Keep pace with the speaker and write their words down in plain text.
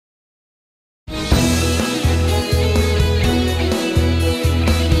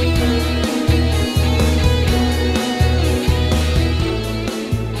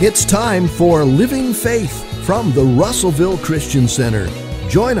It's time for Living Faith from the Russellville Christian Center.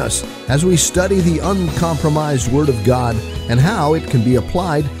 Join us as we study the uncompromised Word of God and how it can be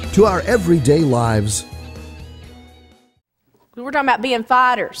applied to our everyday lives. We're talking about being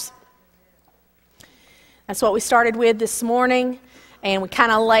fighters. That's what we started with this morning, and we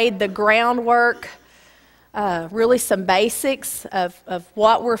kind of laid the groundwork, really some basics of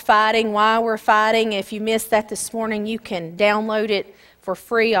what we're fighting, why we're fighting. If you missed that this morning, you can download it for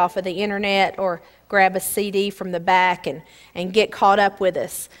free off of the internet or grab a CD from the back and get caught up with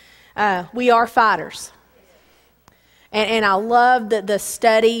us. We are fighters. And I love the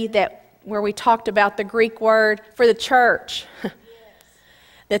study where we talked about the Greek word for the church.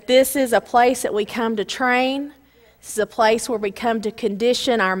 That this is a place that we come to train. This is a place where we come to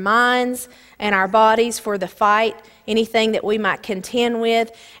condition our minds and our bodies for the fight, anything that we might contend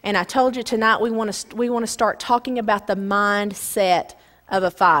with. And I told you tonight we want to start talking about the mindset of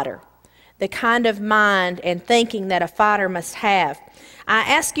a fighter, the kind of mind and thinking that a fighter must have. I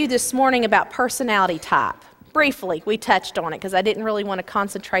asked you this morning about personality type. Briefly, we touched on it because I didn't really want to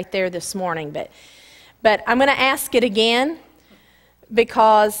concentrate there this morning, but I'm going to ask it again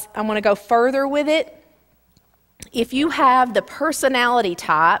because I want to go further with it. If you have the personality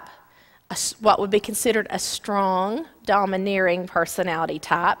type, what would be considered a strong, domineering personality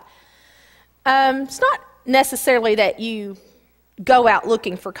type, it's not necessarily that you go out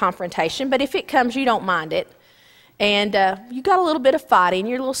looking for confrontation, but if it comes, you don't mind it. And you got a little bit of fighting,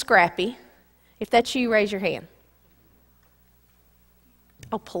 you're a little scrappy. If that's you, raise your hand.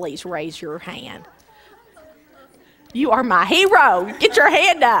 Oh, please raise your hand. You are my hero. Get your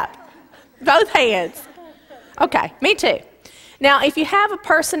hand up. Both hands. Okay, me too. Now, if you have a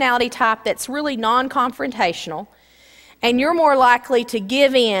personality type that's really non-confrontational, and you're more likely to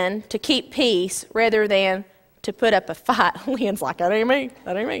give in, to keep peace, rather than to put up a fight. Lynn's like, that ain't me,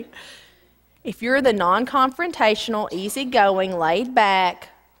 that ain't me. If you're the non-confrontational, easygoing, laid back,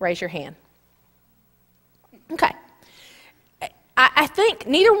 raise your hand. Okay. I think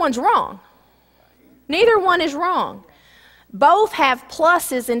neither one's wrong. Neither one is wrong. Both have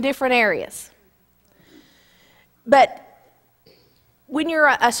pluses in different areas. But when you're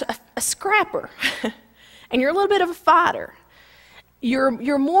a scrapper and you're a little bit of a fighter,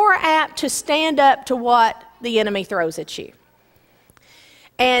 you're more apt to stand up to what the enemy throws at you.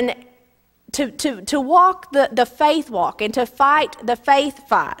 And to walk the faith walk and to fight the faith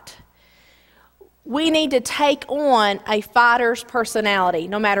fight, we need to take on a fighter's personality,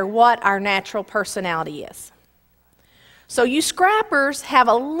 no matter what our natural personality is. So you scrappers have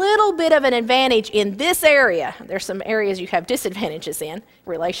a little bit of an advantage in this area. There's some areas you have disadvantages in,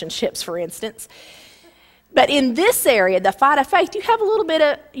 relationships, for instance. But in this area, the fight of faith, you have a little bit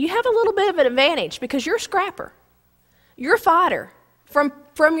of an advantage because you're a scrapper. You're a fighter.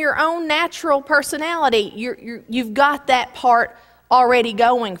 From your own natural personality, you've got that part already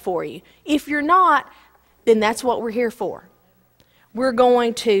going for you. If you're not, then that's what we're here for. We're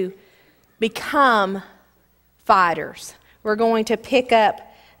going to become fighters. We're going to pick up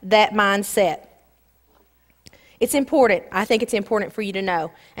that mindset. It's important. I think it's important for you to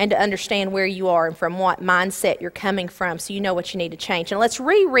know and to understand where you are and from what mindset you're coming from so you know what you need to change. And let's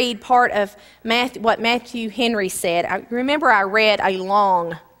reread part of what Matthew Henry said. Remember I read a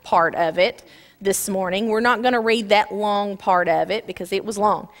long part of it this morning. We're not going to read that long part of it because it was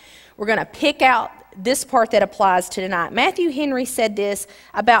long. We're going to pick out this part that applies to tonight. Matthew Henry said this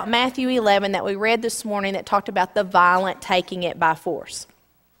about Matthew 11 that we read this morning that talked about the violent taking it by force.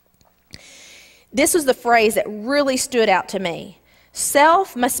 This was the phrase that really stood out to me.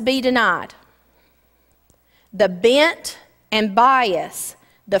 Self must be denied. The bent and bias,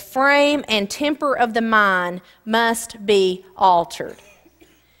 the frame and temper of the mind must be altered.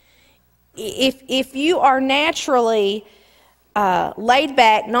 If you are naturally laid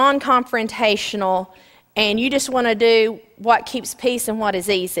back, non-confrontational, and you just want to do what keeps peace and what is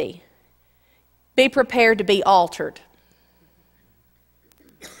easy, be prepared to be altered.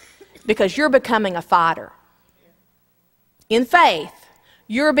 Because you're becoming a fighter. In faith,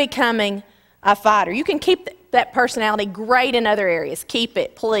 you're becoming a fighter. You can keep that personality great in other areas. Keep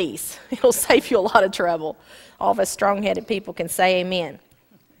it, please. It'll save you a lot of trouble. All of us strong-headed people can say amen.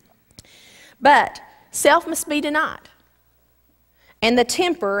 But self must be denied. And the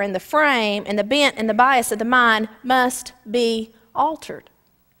temper and the frame and the bent and the bias of the mind must be altered.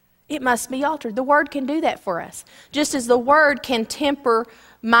 It must be altered. The Word can do that for us. Just as the Word can temper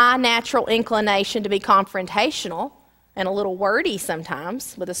my natural inclination to be confrontational and a little wordy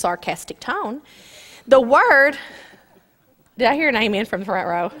sometimes with a sarcastic tone, the Word, did I hear an amen from the front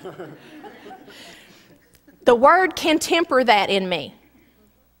row? The Word can temper that in me.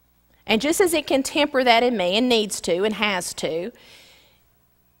 And just as it can temper that in me, and needs to, and has to,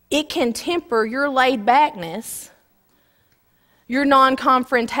 it can temper your laid-backness, your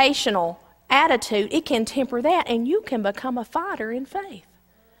non-confrontational attitude. It can temper that, and you can become a fighter in faith.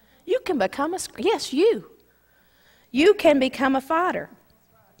 You can become you can become a fighter.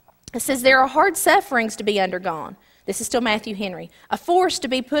 It says there are hard sufferings to be undergone. This is still Matthew Henry. A force to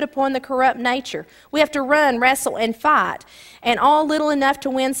be put upon the corrupt nature. We have to run, wrestle, and fight, and all little enough to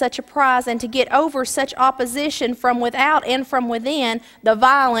win such a prize and to get over such opposition from without and from within. The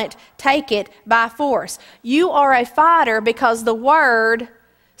violent take it by force. You are a fighter because the Word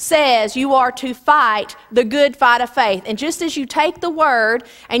says you are to fight the good fight of faith. And just as you take the Word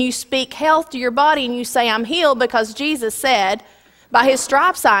and you speak health to your body and you say, I'm healed because Jesus said, by His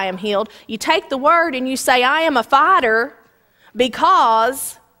stripes I am healed. You take the Word and you say, I am a fighter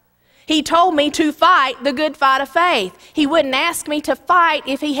because He told me to fight the good fight of faith. He wouldn't ask me to fight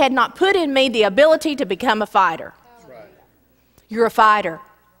if He had not put in me the ability to become a fighter. Right. You're a fighter.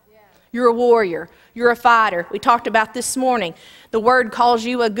 You're a warrior. You're a fighter. We talked about this morning. The Word calls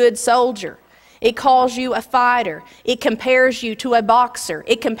you a good soldier. It calls you a fighter. It compares you to a boxer.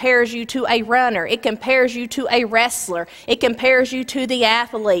 It compares you to a runner. It compares you to a wrestler. It compares you to the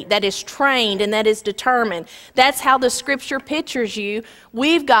athlete that is trained and that is determined. That's how the Scripture pictures you.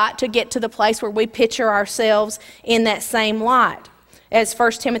 We've got to get to the place where we picture ourselves in that same light. As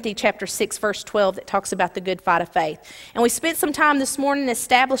 1 Timothy chapter 6, verse 12, that talks about the good fight of faith. And we spent some time this morning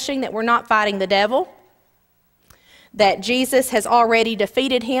establishing that we're not fighting the devil, that Jesus has already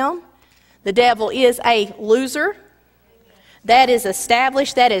defeated him. The devil is a loser. That is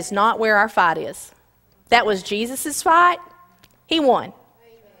established. That is not where our fight is. That was Jesus' fight. He won.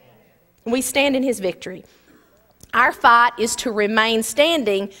 We stand in His victory. Our fight is to remain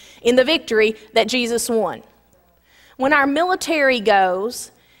standing in the victory that Jesus won. When our military goes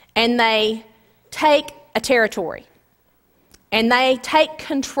and they take a territory and they take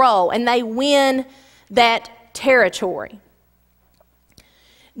control and they win that territory,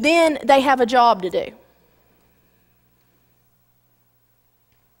 then they have a job to do.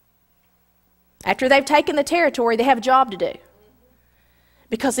 After they've taken the territory, they have a job to do.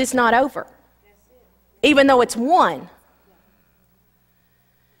 Because it's not over. Even though it's won,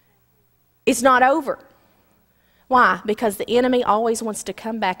 it's not over. Why? Because the enemy always wants to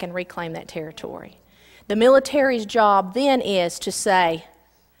come back and reclaim that territory. The military's job then is to say,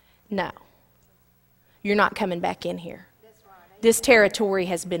 no, you're not coming back in here. This territory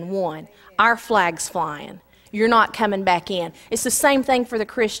has been won. Our flag's flying. You're not coming back in. It's the same thing for the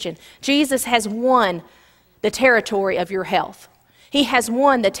Christian. Jesus has won the territory of your health. He has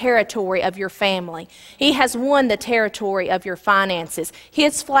won the territory of your family. He has won the territory of your finances.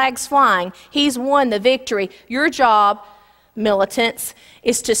 His flag's flying. He's won the victory. Your job, militants,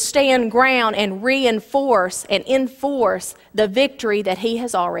 is to stand ground and reinforce and enforce the victory that He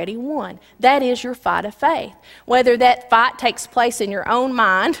has already won. That is your fight of faith. Whether that fight takes place in your own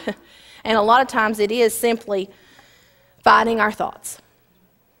mind, and a lot of times it is simply fighting our thoughts.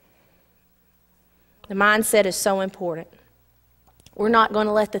 The mindset is so important. We're not going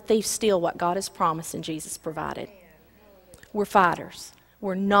to let the thief steal what God has promised and Jesus provided. We're fighters.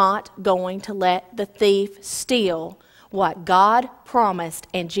 We're not going to let the thief steal what God promised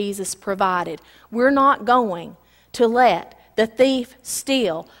and Jesus provided. We're not going to let the thief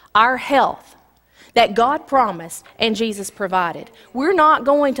steal our health that God promised and Jesus provided. We're not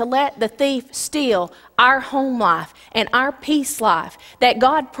going to let the thief steal our home life and our peace life that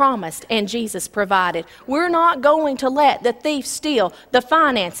God promised and Jesus provided. We're not going to let the thief steal the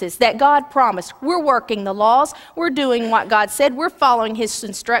finances that God promised. We're working the laws. We're doing what God said. We're following His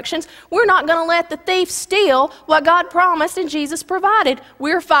instructions. We're not going to let the thief steal what God promised and Jesus provided.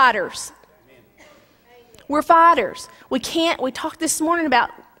 We're fighters. We're fighters. We talked this morning about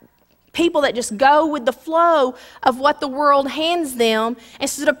people that just go with the flow of what the world hands them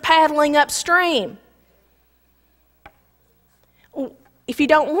instead of paddling upstream. If you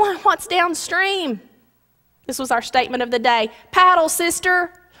don't want what's downstream, this was our statement of the day, paddle,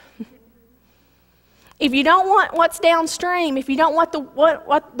 sister. If you don't want what's downstream, if you don't want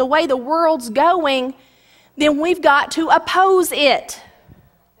the way the world's going, then we've got to oppose it.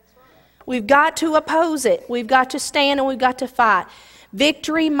 We've got to oppose it. We've got to stand and we've got to fight.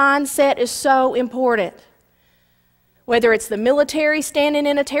 Victory mindset is so important. Whether it's the military standing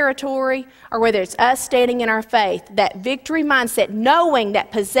in a territory or whether it's us standing in our faith, that victory mindset, knowing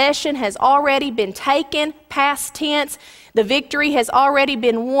that possession has already been taken, past tense, the victory has already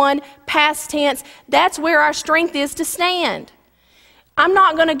been won, past tense, that's where our strength is to stand. I'm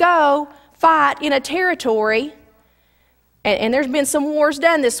not going to go fight in a territory And there's been some wars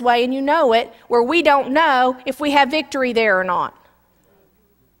done this way, and you know it, where we don't know if we have victory there or not.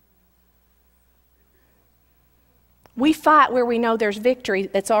 We fight where we know there's victory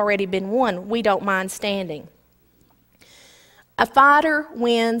that's already been won. We don't mind standing. A fighter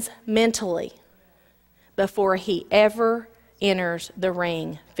wins mentally before he ever enters the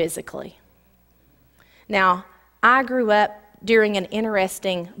ring physically. Now, I grew up during an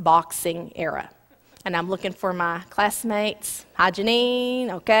interesting boxing era. And I'm looking for my classmates. Hi,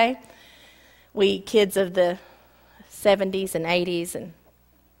 Janine, okay? We kids of the 70s and 80s, and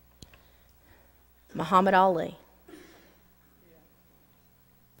Muhammad Ali.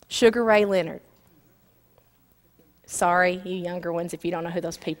 Sugar Ray Leonard. Sorry, you younger ones, if you don't know who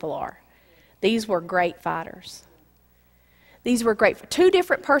those people are. These were great fighters. These were great. Two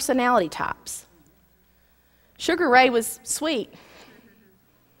different personality types. Sugar Ray was sweet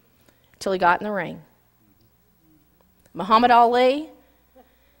until he got in the ring. Muhammad Ali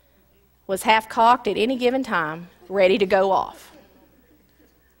was half-cocked at any given time, ready to go off.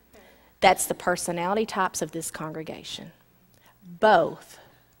 That's the personality types of this congregation. Both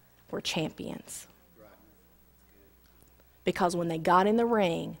were champions. Because when they got in the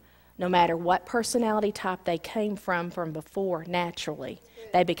ring, no matter what personality type they came from before, naturally,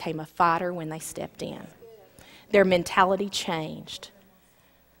 they became a fighter when they stepped in. Their mentality changed.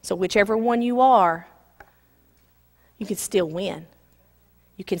 So whichever one you are, you can still win.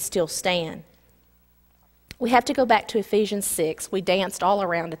 You can still stand. We have to go back to Ephesians 6. We danced all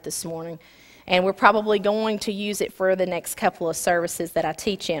around it this morning, and we're probably going to use it for the next couple of services that I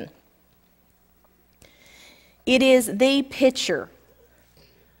teach in. It is the picture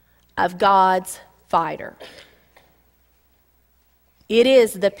of God's fighter. It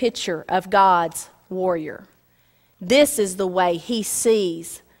is the picture of God's warrior. This is the way he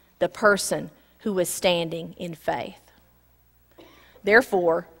sees the person who is standing in faith.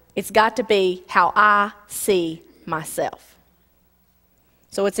 Therefore, it's got to be how I see myself.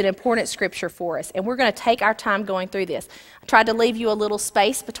 So it's an important scripture for us, and we're going to take our time going through this. I tried to leave you a little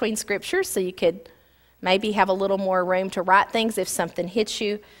space between scriptures so you could maybe have a little more room to write things if something hits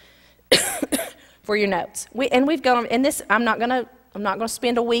you for your notes. We've gone, and this I'm not going to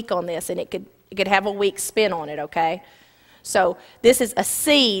spend a week on this, and it could have a week's spin on it, okay? So this is a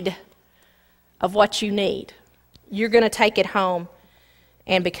seed of what you need. You're going to take it home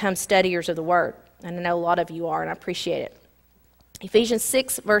and become studiers of the Word. And I know a lot of you are, and I appreciate it. Ephesians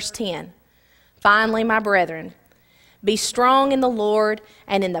 6, verse 10. Finally, my brethren, be strong in the Lord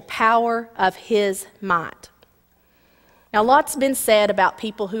and in the power of His might. Now, lots been said about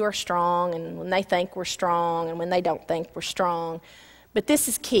people who are strong, and when they think we're strong, and when they don't think we're strong. But this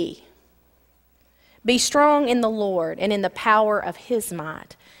is key. Be strong in the Lord and in the power of His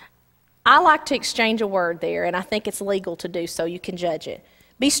might. I like to exchange a word there, and I think it's legal to do so. You can judge it.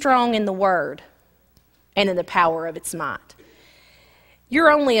 Be strong in the Word and in the power of its might. You're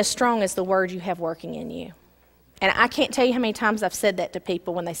only as strong as the Word you have working in you. And I can't tell you how many times I've said that to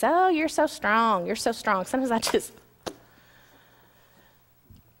people when they say, oh, you're so strong, you're so strong. Sometimes I just,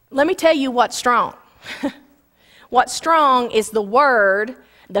 let me tell you what's strong. What's strong is the Word,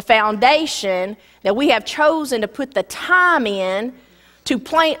 the foundation that we have chosen to put the time in to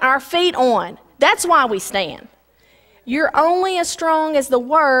plant our feet on. That's why we stand. You're only as strong as the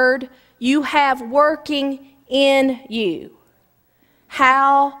Word you have working in you.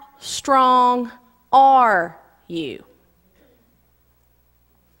 How strong are you?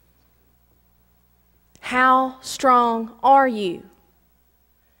 How strong are you?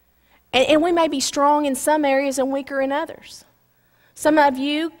 And we may be strong in some areas and weaker in others. Some of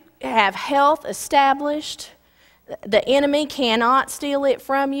you have health established. The enemy cannot steal it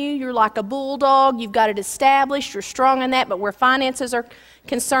from you. You're like a bulldog. You've got it established. You're strong in that. But where finances are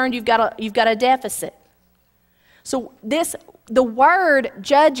concerned, you've got a deficit. So the Word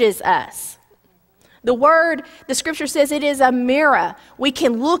judges us. The Word, the Scripture says it is a mirror. We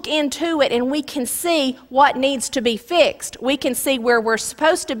can look into it and we can see what needs to be fixed. We can see where we're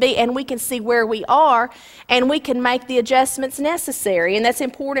supposed to be and we can see where we are, and we can make the adjustments necessary, and that's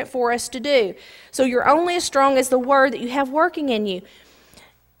important for us to do. So you're only as strong as the Word that you have working in you.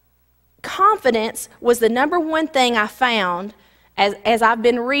 Confidence was the number one thing I found as I've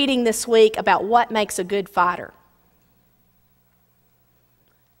been reading this week about what makes a good fighter.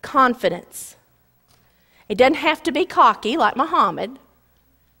 Confidence. It doesn't have to be cocky like Muhammad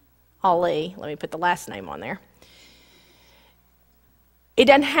Ali. Let me put the last name on there. It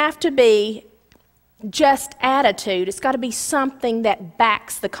doesn't have to be just attitude. It's got to be something that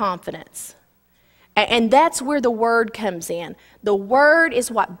backs the confidence. And that's where the Word comes in. The Word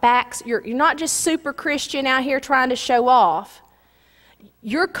is what backs, you're not just super Christian out here trying to show off.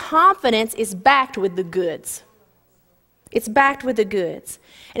 Your confidence is backed with the goods. It's backed with the goods.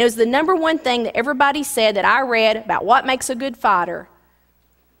 And it was the number one thing that everybody said that I read about what makes a good fighter.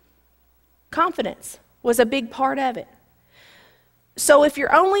 Confidence was a big part of it. So if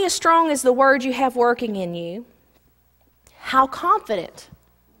you're only as strong as the Word you have working in you, how confident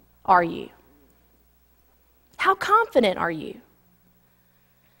are you? How confident are you?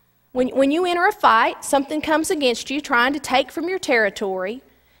 When you enter a fight, something comes against you trying to take from your territory,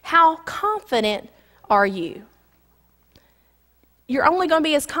 how confident are you? You're only going to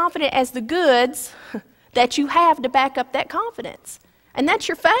be as confident as the goods that you have to back up that confidence. And that's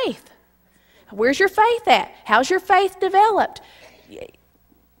your faith. Where's your faith at? How's your faith developed?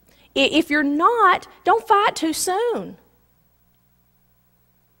 If you're not, don't fight too soon.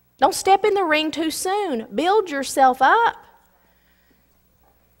 Don't step in the ring too soon. Build yourself up.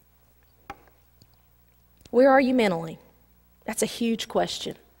 Where are you mentally? That's a huge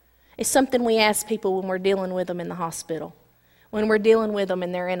question. It's something we ask people when we're dealing with them in the hospital. When we're dealing with them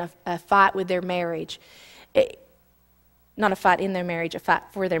and they're in a fight with their marriage. Not a fight in their marriage, a fight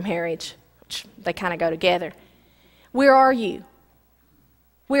for their marriage. Which they kind of go together. Where are you?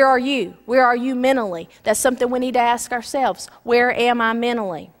 Where are you? Where are you mentally? That's something we need to ask ourselves. Where am I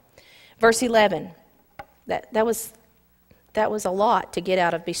mentally? Verse 11, that was a lot to get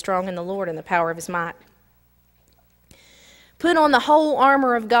out of be strong in the Lord and the power of His might. Put on the whole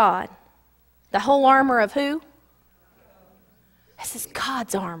armor of God. The whole armor of who? This is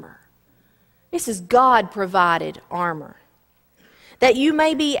God's armor. This is God-provided armor. That you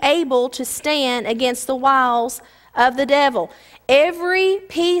may be able to stand against the wiles of the devil. Every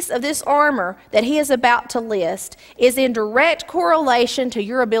piece of this armor that he is about to list is in direct correlation to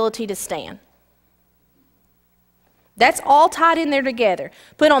your ability to stand. That's all tied in there together.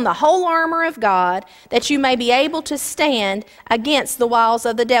 Put on the whole armor of God that you may be able to stand against the wiles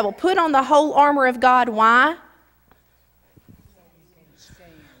of the devil. Put on the whole armor of God. Why?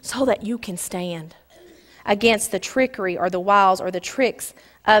 So that you can stand against the trickery or the wiles or the tricks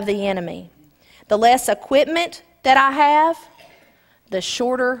of the enemy. The less equipment that I have, the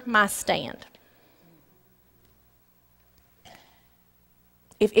shorter my stand.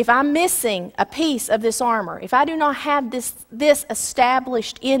 If I'm missing a piece of this armor, if I do not have this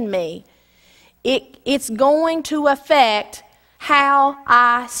established in me, it's going to affect how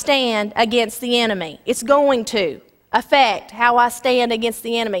I stand against the enemy. It's going to affect how I stand against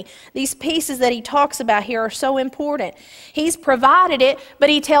the enemy. These pieces that he talks about here are so important. He's provided it, but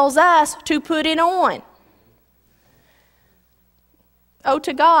he tells us to put it on. Oh,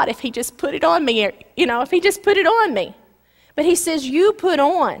 to God, if he just put it on me, if he just put it on me. But he says, you put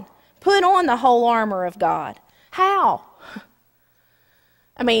on the whole armor of God. How?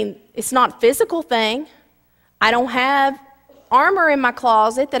 I mean, it's not a physical thing. I don't have armor in my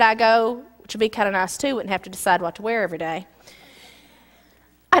closet that I go, which would be kind of nice too, wouldn't have to decide what to wear every day.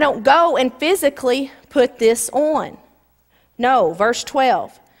 I don't go and physically put this on. No, verse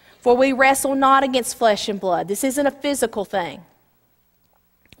 12. For we wrestle not against flesh and blood. This isn't a physical thing.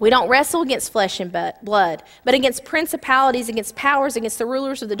 We don't wrestle against flesh and blood, but against principalities, against powers, against the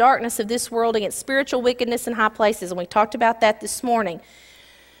rulers of the darkness of this world, against spiritual wickedness in high places. And we talked about that this morning.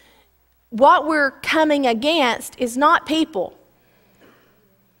 What we're coming against is not people.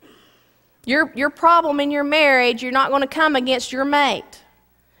 Your problem in your marriage, you're not going to come against your mate.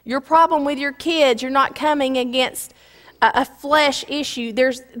 Your problem with your kids, you're not coming against a flesh issue.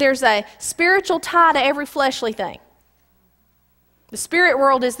 There's a spiritual tie to every fleshly thing. The spirit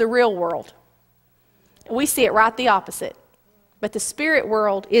world is the real world. We see it right the opposite. But the spirit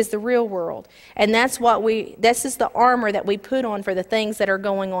world is the real world. And this is the armor that we put on for the things that are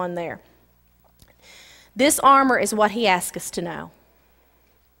going on there. This armor is what he asks us to know.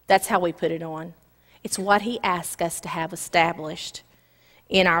 That's how we put it on. It's what he asks us to have established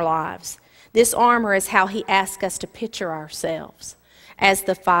in our lives. This armor is how he asks us to picture ourselves as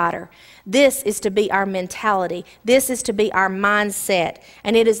the fighter. This is to be our mentality. This is to be our mindset.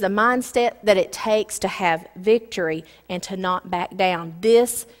 And it is the mindset that it takes to have victory and to not back down.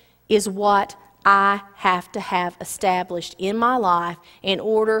 This is what I have to have established in my life in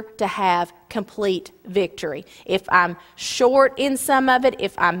order to have complete victory. If I'm short in some of it,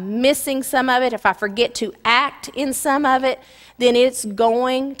 if I'm missing some of it, if I forget to act in some of it, then it's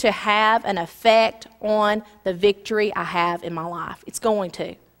going to have an effect on the victory I have in my life. It's going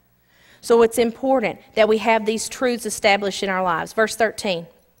to. So it's important that we have these truths established in our lives. Verse 13.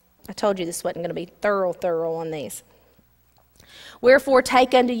 I told you this wasn't going to be thorough on these. Wherefore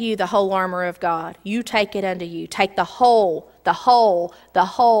take unto you the whole armor of God. You take it unto you. Take the whole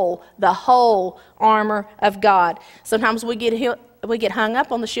armor of God. Sometimes we get hung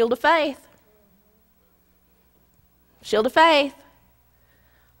up on the shield of faith. Shield of faith.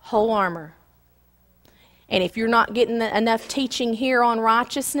 Whole armor. And if you're not getting enough teaching here on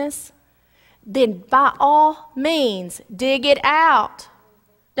righteousness, then by all means, dig it out.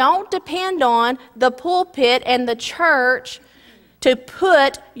 Don't depend on the pulpit and the church to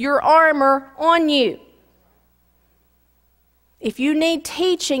put your armor on you. If you need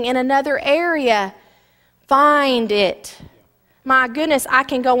teaching in another area, find it. My goodness, I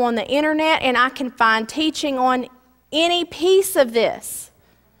can go on the internet and I can find teaching on any piece of this.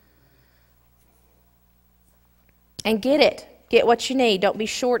 And get it. Get what you need. Don't be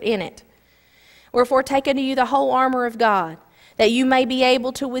short in it. Wherefore take unto you the whole armor of God, that you may be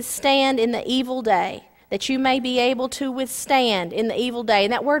able to withstand in the evil day. That you may be able to withstand in the evil day.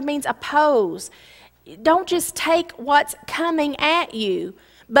 And that word means oppose. Don't just take what's coming at you,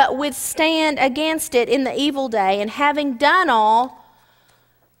 but withstand against it in the evil day. And having done all,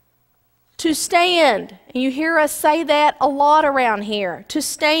 to stand. And you hear us say that a lot around here. To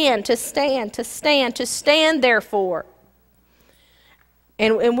stand, to stand, to stand, to stand therefore.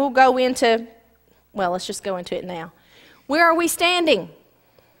 And we'll go into, well, let's just go into it now. Where are we standing?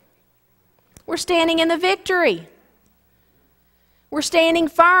 We're standing in the victory. We're standing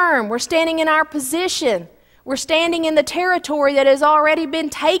firm. We're standing in our position. We're standing in the territory that has already been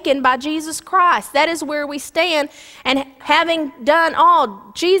taken by Jesus Christ. That is where we stand. And having done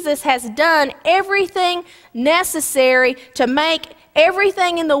all, Jesus has done everything necessary to make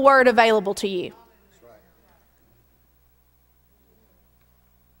everything in the Word available to you.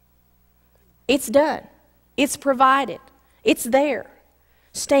 It's done. It's provided. It's there.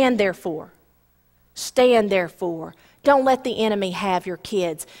 Stand therefore. Stand therefore. Don't let the enemy have your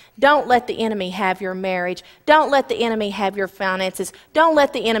kids. Don't let the enemy have your marriage. Don't let the enemy have your finances. Don't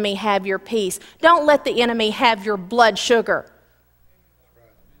let the enemy have your peace. Don't let the enemy have your blood sugar.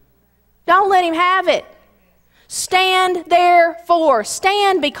 Don't let him have it. Stand therefore.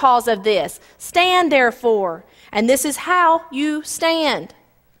 Stand because of this. Stand therefore. And this is how you stand.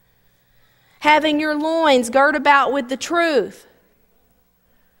 Having your loins girt about with the truth.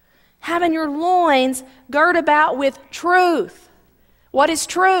 Having your loins girt about with truth. What is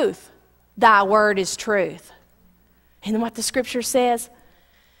truth? Thy word is truth. And what the scripture says,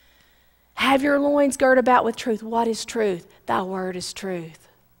 have your loins girt about with truth. What is truth? Thy word is truth.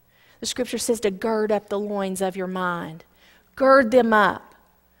 The scripture says to gird up the loins of your mind. Gird them up.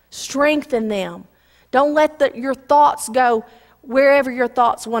 Strengthen them. Don't let your thoughts go wherever your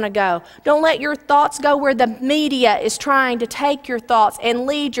thoughts want to go. Don't let your thoughts go where the media is trying to take your thoughts and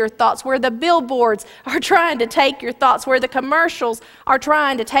lead your thoughts, where the billboards are trying to take your thoughts, where the commercials are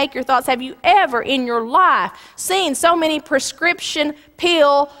trying to take your thoughts. Have you ever in your life seen so many prescription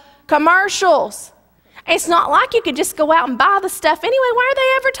pill commercials? It's not like you could just go out and buy the stuff anyway. Why are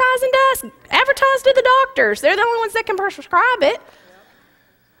they advertising to us? Advertise to the doctors. They're the only ones that can prescribe it.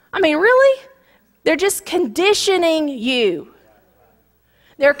 I mean, really? They're just conditioning you.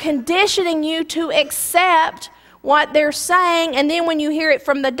 They're conditioning you to accept what they're saying, and then when you hear it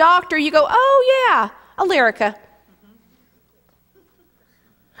from the doctor, you go, oh yeah, Lyrica.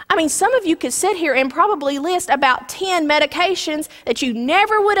 I mean, some of you could sit here and probably list about 10 medications that you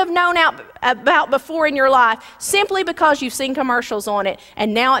never would have known about before in your life, simply because you've seen commercials on it,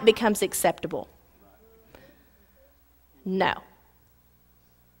 and now it becomes acceptable. No,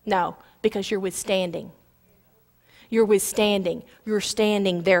 because you're withstanding. You're withstanding. You're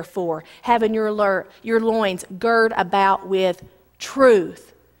standing, therefore, having your loins girt about with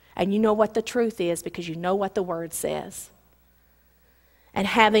truth. And you know what the truth is because you know what the Word says. And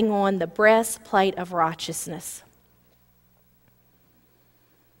having on the breastplate of righteousness.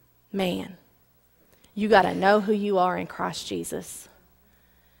 Man, you got to know who you are in Christ Jesus.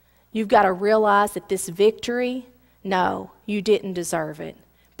 You've got to realize that this victory, no, you didn't deserve it,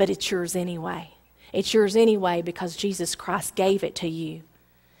 but it's yours anyway. It's yours anyway because Jesus Christ gave it to you.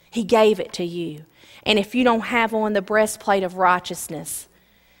 He gave it to you. And if you don't have on the breastplate of righteousness,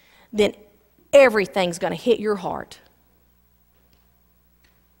 then everything's going to hit your heart.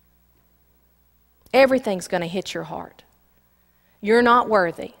 Everything's going to hit your heart. You're not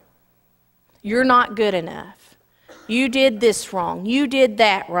worthy. You're not good enough. You did this wrong. You did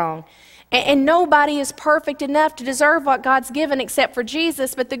that wrong. And nobody is perfect enough to deserve what God's given except for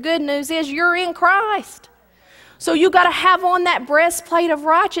Jesus. But the good news is you're in Christ. So you got to have on that breastplate of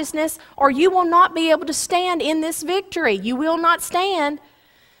righteousness or you will not be able to stand in this victory. You will not stand.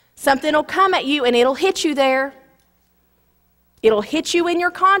 Something will come at you and it'll hit you there. It'll hit you in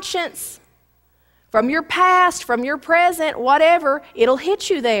your conscience, from your past, from your present, whatever. It'll hit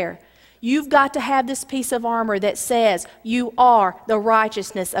you there. You've got to have this piece of armor that says you are the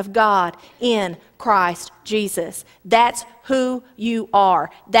righteousness of God in Christ Jesus. That's who you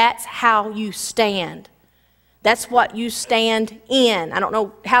are. That's how you stand. That's what you stand in. I don't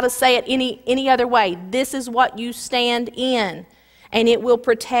know how to say it any other way. This is what you stand in. And it will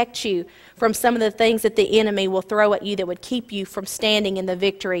protect you from some of the things that the enemy will throw at you that would keep you from standing in the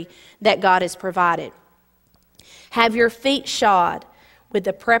victory that God has provided. Have your feet shod with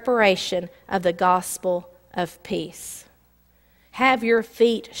the preparation of the gospel of peace. Have your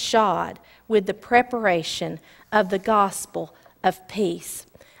feet shod with the preparation of the gospel of peace.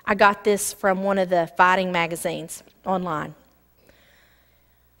 I got this from one of the fighting magazines online.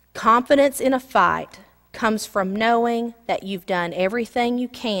 Confidence in a fight comes from knowing that you've done everything you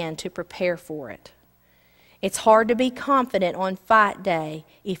can to prepare for it. It's hard to be confident on fight day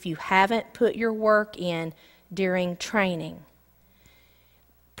if you haven't put your work in during training.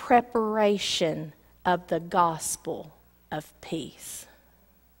 Preparation of the gospel of peace.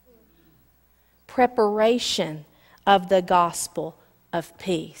 Preparation of the gospel of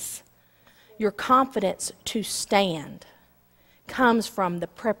peace. Your confidence to stand comes from the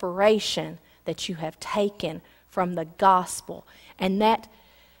preparation that you have taken from the gospel. And that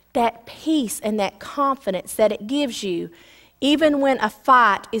peace and that confidence that it gives you, even when a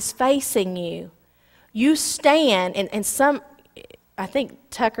fight is facing you, you stand, and some, I think,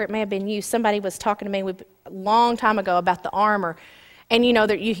 Tucker, it may have been you, somebody was talking to me a long time ago about the armor. And you know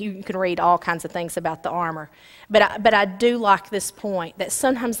that you can read all kinds of things about the armor. But I do like this point, that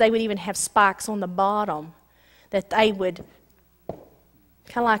sometimes they would even have spikes on the bottom that they would,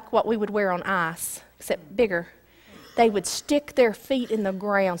 kind of like what we would wear on ice, except bigger. They would stick their feet in the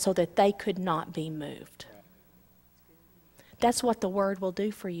ground so that they could not be moved. That's what the Word will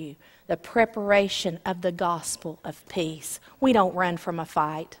do for you, the preparation of the gospel of peace. We don't run from a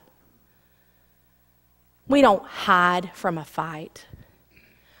fight. We don't hide from a fight.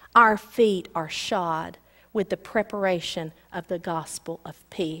 Our feet are shod with the preparation of the gospel of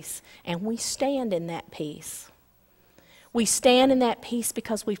peace, and we stand in that peace. We stand in that peace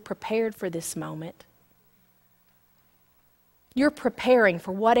because we've prepared for this moment. You're preparing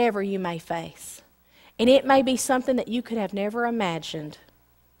for whatever you may face, and it may be something that you could have never imagined.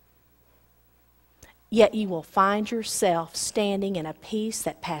 Yet you will find yourself standing in a peace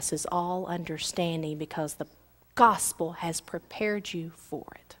that passes all understanding because the gospel has prepared you for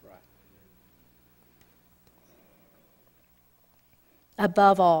it. Right.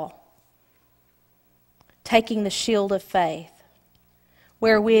 Above all, taking the shield of faith,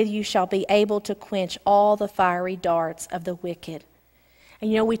 wherewith you shall be able to quench all the fiery darts of the wicked.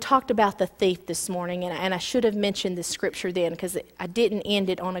 And you know, we talked about the thief this morning, and I should have mentioned this scripture then because I didn't end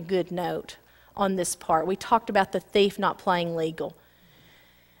it on a good note on this part. We talked about the thief not playing legal.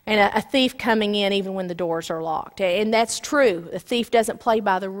 And a thief coming in even when the doors are locked. And that's true. The thief doesn't play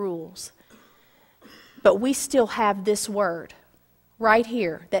by the rules. But we still have this word right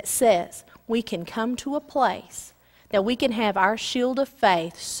here that says we can come to a place that we can have our shield of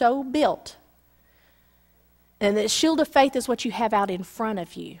faith so built. And the shield of faith is what you have out in front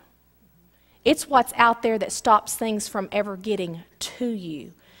of you. It's what's out there that stops things from ever getting to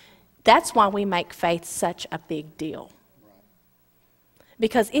you. That's why we make faith such a big deal.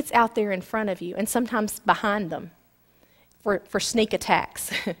 Because it's out there in front of you and sometimes behind them for sneak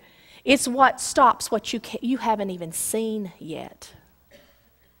attacks. It's what stops what you haven't even seen yet.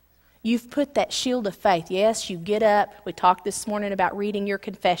 You've put that shield of faith. Yes, you get up. We talked this morning about reading your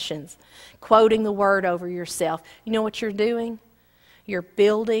confessions, quoting the word over yourself. You know what you're doing? You're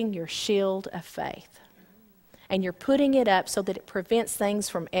building your shield of faith. And you're putting it up so that it prevents things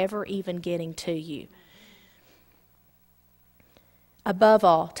from ever even getting to you. Above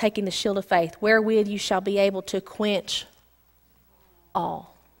all, taking the shield of faith, wherewith you shall be able to quench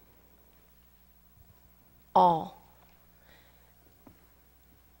all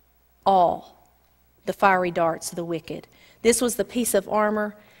the fiery darts of the wicked. This was the piece of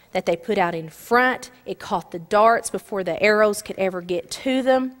armor that they put out in front. It caught the darts before the arrows could ever get to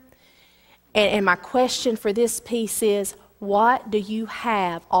them. And my question for this piece is, what do you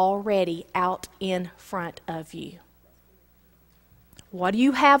have already out in front of you? What do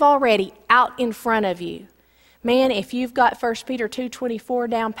you have already out in front of you? Man, if you've got 1 Peter 2:24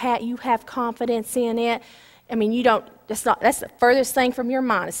 down pat, you have confidence in it. I mean, you don't, that's the furthest thing from your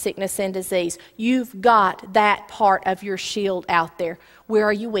mind is sickness and disease. You've got that part of your shield out there. Where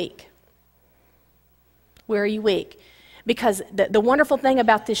are you weak? Where are you weak? Because the wonderful thing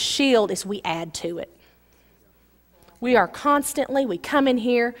about this shield is we add to it. We come in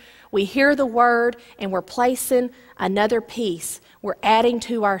here, we hear the word, and we're placing another piece. We're adding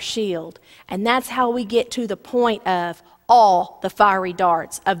to our shield. And that's how we get to the point of all the fiery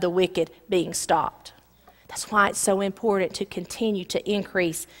darts of the wicked being stopped. That's why it's so important to continue to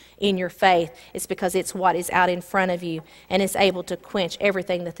increase in your faith. It's because it's what is out in front of you, and it's able to quench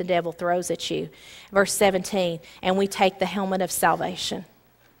everything that the devil throws at you. Verse 17, and we take the helmet of salvation.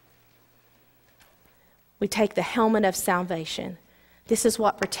 We take the helmet of salvation. This is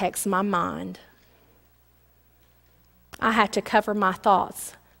what protects my mind. I have to cover my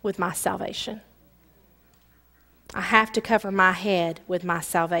thoughts with my salvation. I have to cover my head with my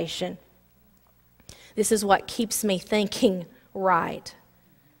salvation. This is what keeps me thinking right.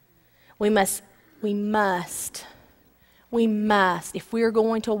 We must, if we're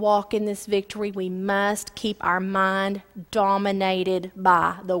going to walk in this victory, we must keep our mind dominated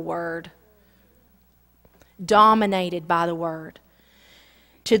by the Word. Dominated by the Word.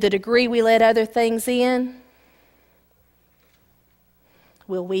 To the degree we let other things in,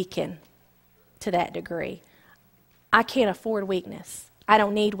 we'll weaken to that degree. I can't afford weakness. I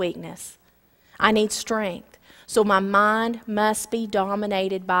don't need weakness. I need strength. So my mind must be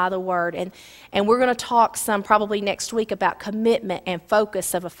dominated by the Word. And we're going to talk some probably next week about commitment and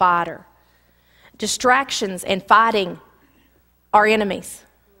focus of a fighter. Distractions and fighting are enemies.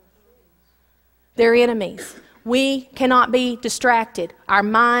 They're enemies. We cannot be distracted. Our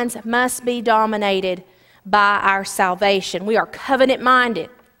minds must be dominated by our salvation. We are covenant-minded.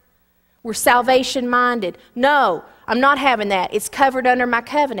 We're salvation-minded. No, I'm not having that. It's covered under my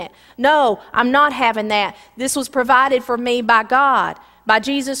covenant. No, I'm not having that. This was provided for me by God, by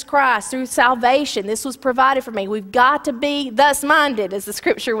Jesus Christ, through salvation. This was provided for me. We've got to be thus minded, as the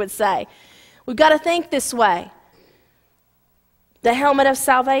Scripture would say. We've got to think this way. The helmet of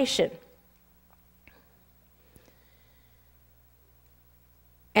salvation.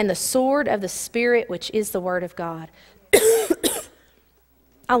 And the sword of the Spirit, which is the Word of God.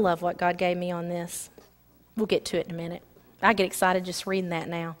 I love what God gave me on this. We'll get to it in a minute. I get excited just reading that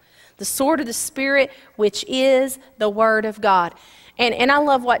now. The sword of the Spirit, which is the Word of God. And I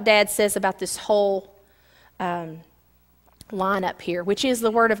love what Dad says about this whole lineup here, which is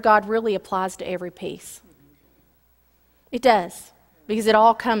the Word of God, really applies to every piece. It does, because it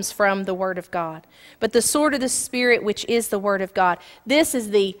all comes from the Word of God. But the sword of the Spirit, which is the Word of God, this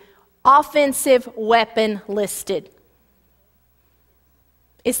is the offensive weapon listed.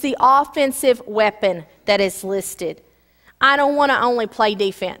 It's the offensive weapon that is listed. I don't want to only play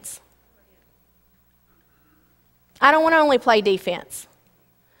defense. I don't want to only play defense.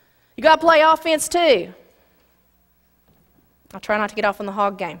 You got to play offense too. I'll try not to get off on the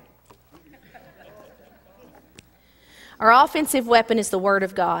hog game. Our offensive weapon is the Word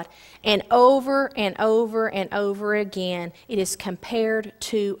of God. And over and over and over again, it is compared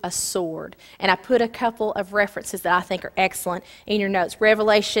to a sword. And I put a couple of references that I think are excellent in your notes.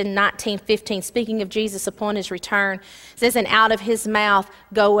 Revelation 19:15, speaking of Jesus upon his return, says, and out of his mouth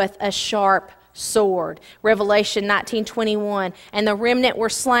goeth a sharp sword. Revelation 19:21, and the remnant were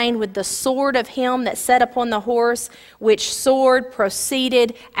slain with the sword of him that sat upon the horse, which sword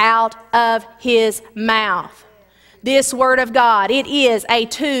proceeded out of his mouth. This Word of God, it is a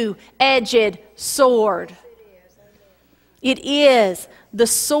two-edged sword. It is the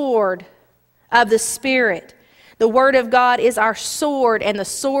sword of the Spirit. The Word of God is our sword, and the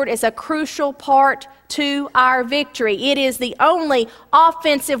sword is a crucial part to our victory. It is the only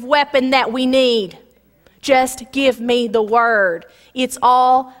offensive weapon that we need. Just give me the Word. It's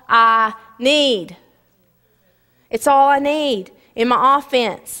all I need. It's all I need in my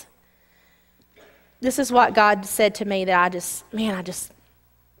offense. This is what God said to me that I just want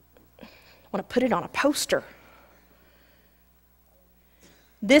to put it on a poster.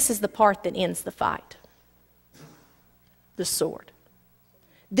 This is the part that ends the fight. The sword.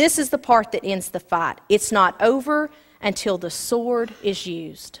 This is the part that ends the fight. It's not over until the sword is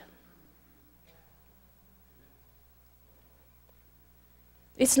used.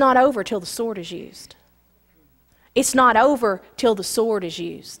 It's not over till the sword is used. It's not over till the sword is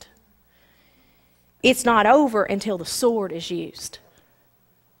used. It's not over until the sword is used.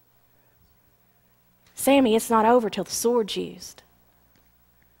 Sammy, it's not over till the sword's used.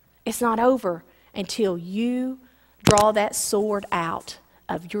 It's not over until you draw that sword out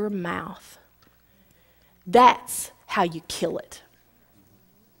of your mouth. That's how you kill it.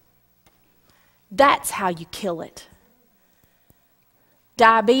 That's how you kill it.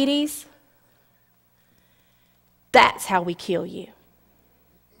 Diabetes, that's how we kill you.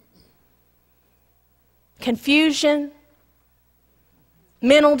 Confusion,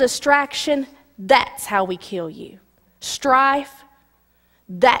 mental distraction, that's how we kill you. strife,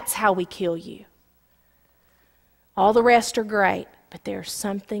 that's how we kill you. All the rest are great, but there's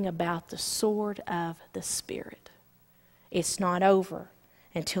something about the sword of the Spirit. It's not over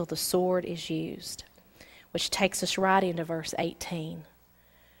until the sword is used, which takes us right into verse 18.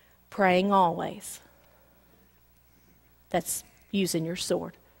 Praying always. That's using your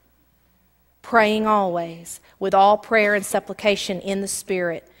sword. Praying always with all prayer and supplication in the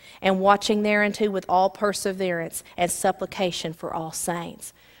Spirit, and watching thereunto with all perseverance and supplication for all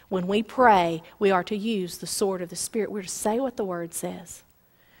saints. When we pray, we are to use the sword of the Spirit. We're to say what the Word says.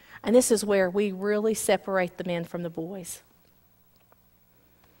 And this is where we really separate the men from the boys.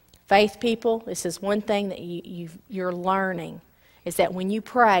 Faith people, this is one thing that you're learning, is that when you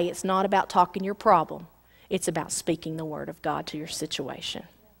pray, it's not about talking your problem. It's about speaking the Word of God to your situation.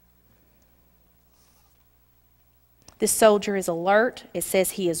 This soldier is alert. It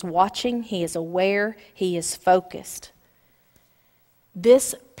says he is watching, he is aware, he is focused.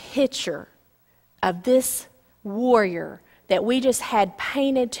 This picture of this warrior that we just had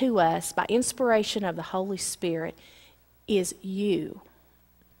painted to us by inspiration of the Holy Spirit is you.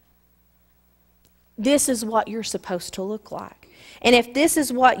 This is what you're supposed to look like. And if this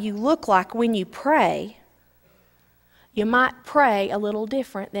is what you look like when you pray, you might pray a little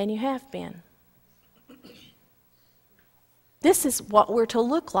different than you have been. This is what we're to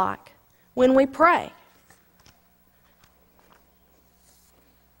look like when we pray.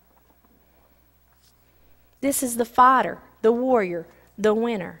 This is the fighter, the warrior, the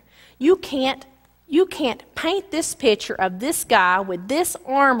winner. You can't paint this picture of this guy with this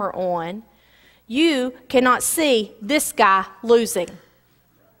armor on. You cannot see this guy losing.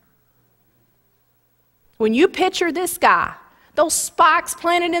 When you picture this guy, those spikes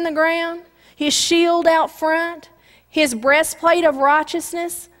planted in the ground, his shield out front, his breastplate of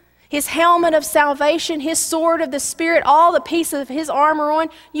righteousness, his helmet of salvation, his sword of the Spirit, all the pieces of his armor on,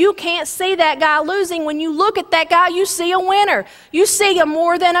 you can't see that guy losing. When you look at that guy, you see a winner. You see a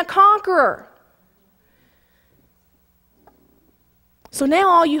more than a conqueror. So now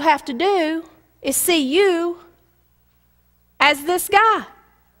all you have to do is see you as this guy.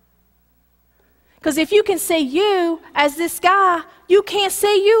 Because if you can see you as this guy, you can't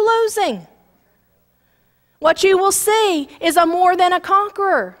see you losing. What you will see is a more than a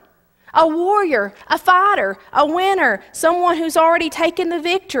conqueror, a warrior, a fighter, a winner, someone who's already taken the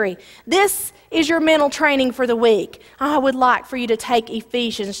victory. This is your mental training for the week. I would like for you to take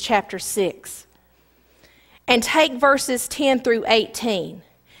Ephesians chapter 6 and take verses 10 through 18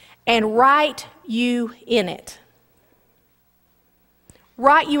 and write you in it.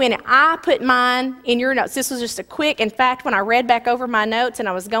 Write you in it. I put mine in your notes. This was just a quick, in fact, when I read back over my notes and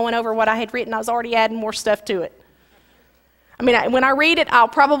I was going over what I had written, I was already adding more stuff to it. I mean, when I read it, I'll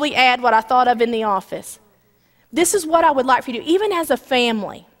probably add what I thought of in the office. This is what I would like for you to do, even as a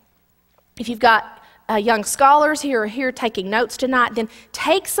family. If you've got young scholars who are here taking notes tonight, then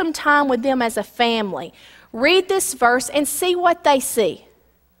take some time with them as a family. Read this verse and see what they see.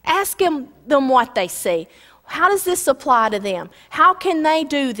 Ask them what they see. How does this apply to them? How can they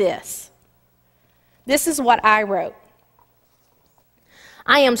do this? This is what I wrote.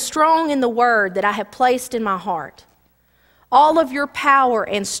 I am strong in the word that I have placed in my heart. All of your power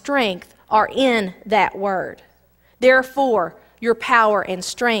and strength are in that word. Therefore, your power and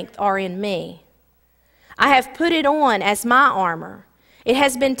strength are in me. I have put it on as my armor. It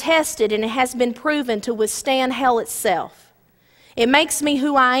has been tested and it has been proven to withstand hell itself. It makes me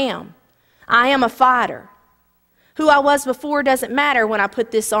who I am. I am a fighter. Who I was before doesn't matter when I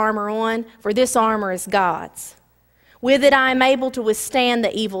put this armor on, for this armor is God's. With it I am able to withstand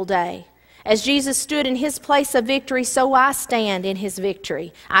the evil day. As Jesus stood in his place of victory, so I stand in his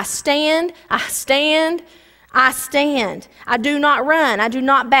victory. I stand, I stand, I stand. I do not run, I do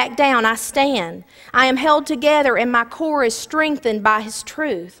not back down, I stand. I am held together and my core is strengthened by his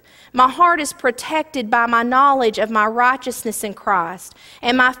truth. My heart is protected by my knowledge of my righteousness in Christ,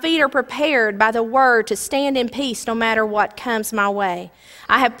 and my feet are prepared by the word to stand in peace no matter what comes my way.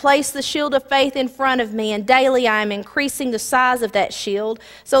 I have placed the shield of faith in front of me, and daily I am increasing the size of that shield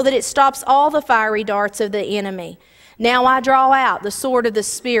so that it stops all the fiery darts of the enemy. Now I draw out the sword of the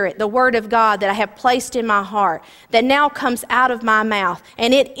Spirit, the word of God that I have placed in my heart, that now comes out of my mouth,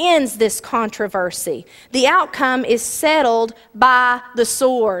 and it ends this controversy. The outcome is settled by the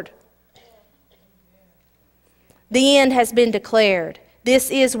sword. The end has been declared.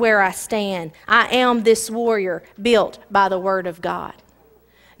 This is where I stand. I am this warrior built by the word of God.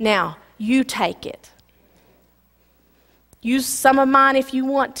 Now, you take it. Use some of mine if you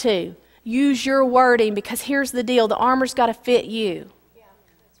want to. Use your wording, because here's the deal. The armor's got to fit you.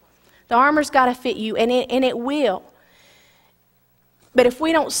 The armor's got to fit you, and it will. But if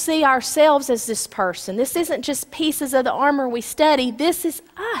we don't see ourselves as this person, this isn't just pieces of the armor we study, this is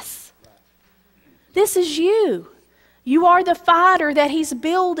us. This is you. You are the fighter that he's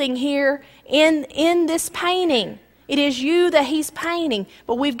building here in this painting. It is you that he's painting,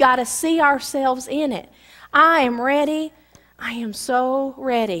 but we've got to see ourselves in it. I am ready. I am so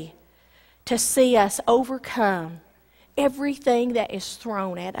ready to see us overcome everything that is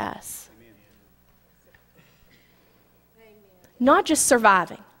thrown at us. Not just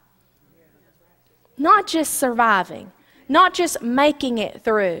surviving. Not just surviving. Not just making it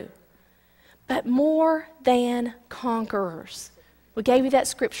through. But more than conquerors. We gave you that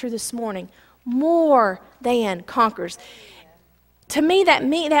scripture this morning. More than conquerors. To me,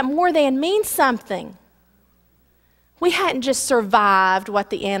 that more than means something. We hadn't just survived what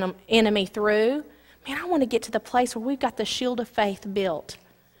the enemy threw. Man, I want to get to the place where we've got the shield of faith built.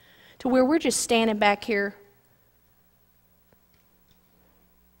 To where we're just standing back here.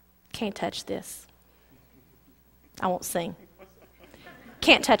 Can't touch this. I won't sing.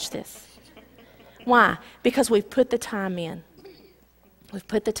 Can't touch this. Why? Because we've put the time in. We've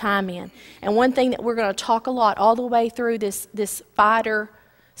put the time in. And one thing that we're going to talk a lot all the way through this fighter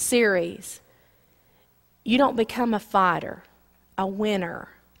series, you don't become a fighter, a winner,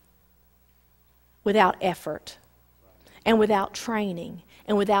 without effort and without training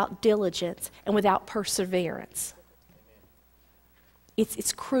and without diligence and without perseverance.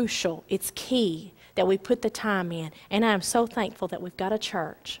 It's crucial, it's key that we put the time in. And I'm so thankful that we've got a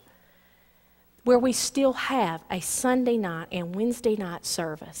church where we still have a Sunday night and Wednesday night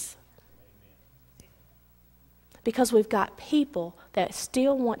service. Because we've got people that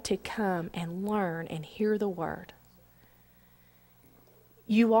still want to come and learn and hear the word.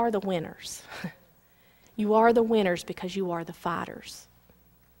 You are the winners. You are the winners because you are the fighters.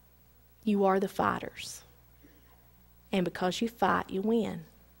 You are the fighters. And because you fight, you win.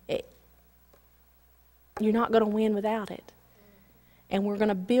 You're not going to win without it. And we're going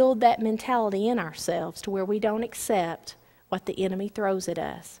to build that mentality in ourselves to where we don't accept what the enemy throws at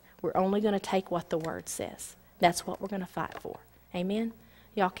us. We're only going to take what the Word says. That's what we're going to fight for. Amen?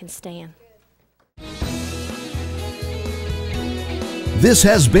 Y'all can stand. This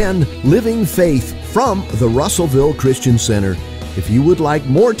has been Living Faith from the Russellville Christian Center. If you would like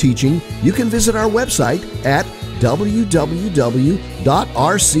more teaching, you can visit our website at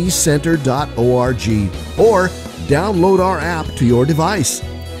www.rccenter.org or download our app to your device.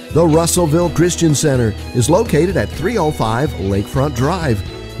 The Russellville Christian Center is located at 305 Lakefront Drive.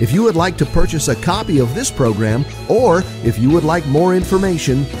 If you would like to purchase a copy of this program, or if you would like more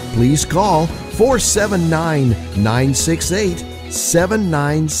information, please call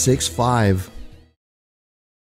 479-968-7965.